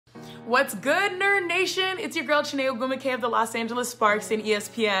What's good, Nerd Nation? It's your girl, Chineo Gumake of the Los Angeles Sparks and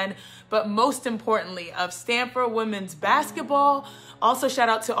ESPN, but most importantly, of Stanford women's basketball. Also, shout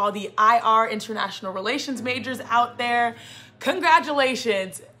out to all the IR, international relations majors out there.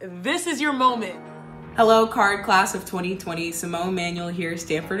 Congratulations, this is your moment. Hello, card class of 2020. Simone Manuel here,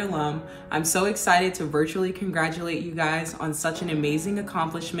 Stanford alum. I'm so excited to virtually congratulate you guys on such an amazing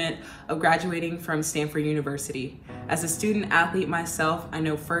accomplishment of graduating from Stanford University. As a student athlete myself, I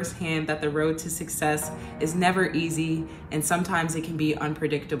know firsthand that the road to success is never easy and sometimes it can be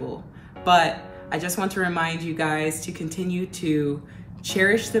unpredictable. But I just want to remind you guys to continue to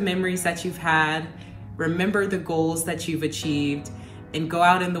cherish the memories that you've had, remember the goals that you've achieved, and go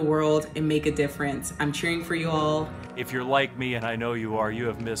out in the world and make a difference. I'm cheering for you all. If you're like me, and I know you are, you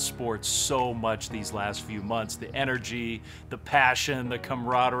have missed sports so much these last few months. The energy, the passion, the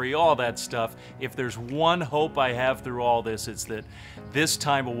camaraderie, all that stuff. If there's one hope I have through all this, it's that this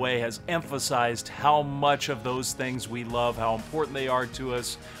time away has emphasized how much of those things we love, how important they are to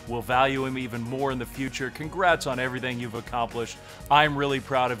us. We'll value them even more in the future. Congrats on everything you've accomplished. I'm really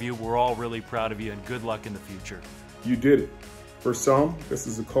proud of you. We're all really proud of you, and good luck in the future. You did it. For some, this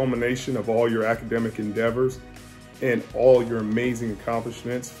is a culmination of all your academic endeavors and all your amazing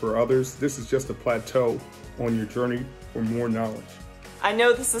accomplishments. For others, this is just a plateau on your journey for more knowledge. I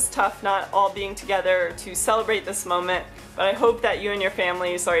know this is tough not all being together to celebrate this moment, but I hope that you and your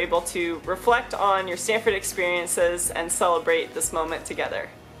families are able to reflect on your Stanford experiences and celebrate this moment together.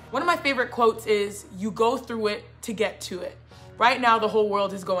 One of my favorite quotes is, "You go through it to get to it." Right now, the whole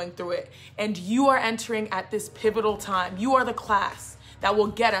world is going through it, and you are entering at this pivotal time. You are the class that will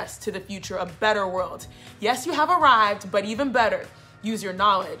get us to the future, a better world. Yes, you have arrived, but even better, use your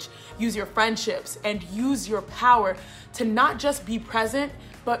knowledge, use your friendships, and use your power to not just be present,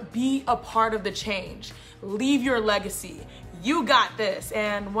 but be a part of the change. Leave your legacy. You got this.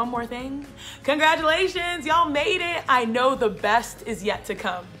 And one more thing, congratulations, y'all made it. I know the best is yet to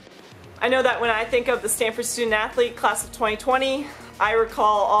come. I know that when I think of the Stanford student athlete class of 2020, I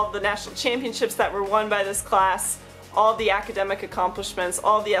recall all of the national championships that were won by this class, all of the academic accomplishments,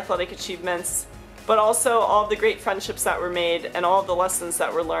 all of the athletic achievements, but also all of the great friendships that were made and all of the lessons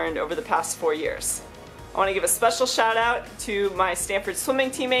that were learned over the past 4 years. I want to give a special shout out to my Stanford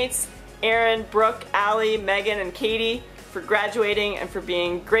swimming teammates, Erin, Brooke, Allie, Megan, and Katie, for graduating and for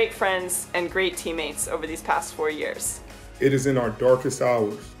being great friends and great teammates over these past 4 years. It is in our darkest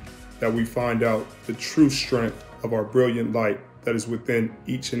hours that we find out the true strength of our brilliant light that is within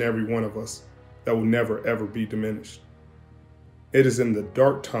each and every one of us that will never ever be diminished. It is in the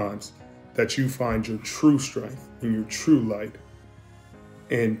dark times that you find your true strength and your true light.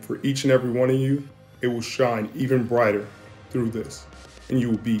 And for each and every one of you, it will shine even brighter through this. And you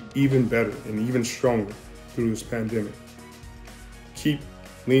will be even better and even stronger through this pandemic. Keep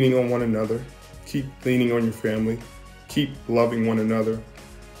leaning on one another, keep leaning on your family, keep loving one another,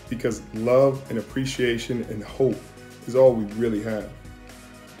 because love and appreciation and hope is all we really have.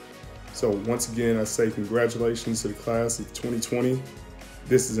 So once again, I say congratulations to the class of 2020.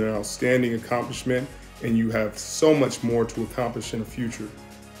 This is an outstanding accomplishment, and you have so much more to accomplish in the future.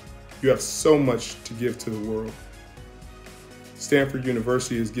 You have so much to give to the world. Stanford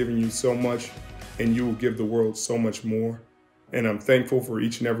University has given you so much, and you will give the world so much more. And I'm thankful for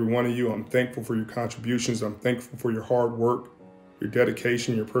each and every one of you. I'm thankful for your contributions. I'm thankful for your hard work, your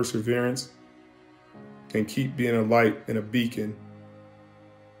dedication, your perseverance, and keep being a light and a beacon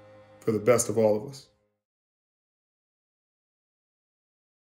for the best of all of us.